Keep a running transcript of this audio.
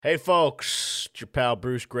Hey, folks, it's your pal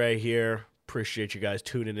Bruce Gray here. Appreciate you guys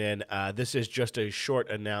tuning in. This is just a short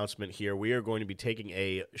announcement here. We are going to be taking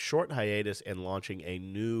a short hiatus and launching a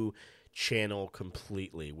new channel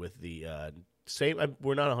completely with the same.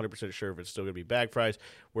 We're not 100% sure if it's still going to be Bag Fries.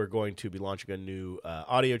 We're going to be launching a new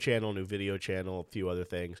audio channel, new video channel, a few other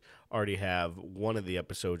things. Already have one of the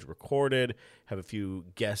episodes recorded, have a few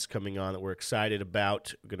guests coming on that we're excited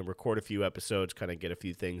about. We're going to record a few episodes, kind of get a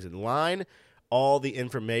few things in line. All the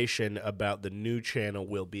information about the new channel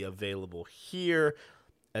will be available here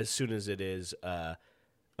as soon as it is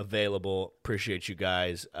available. Appreciate you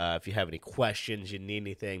guys. If you have any questions, you need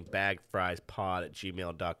anything,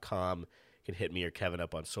 bagfriespod@gmail.com. You can hit me or Kevin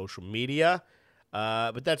up on social media.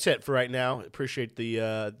 But that's it for right now. Appreciate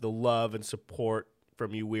the love and support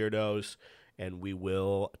from you weirdos, and we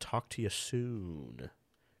will talk to you soon.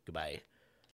 Goodbye.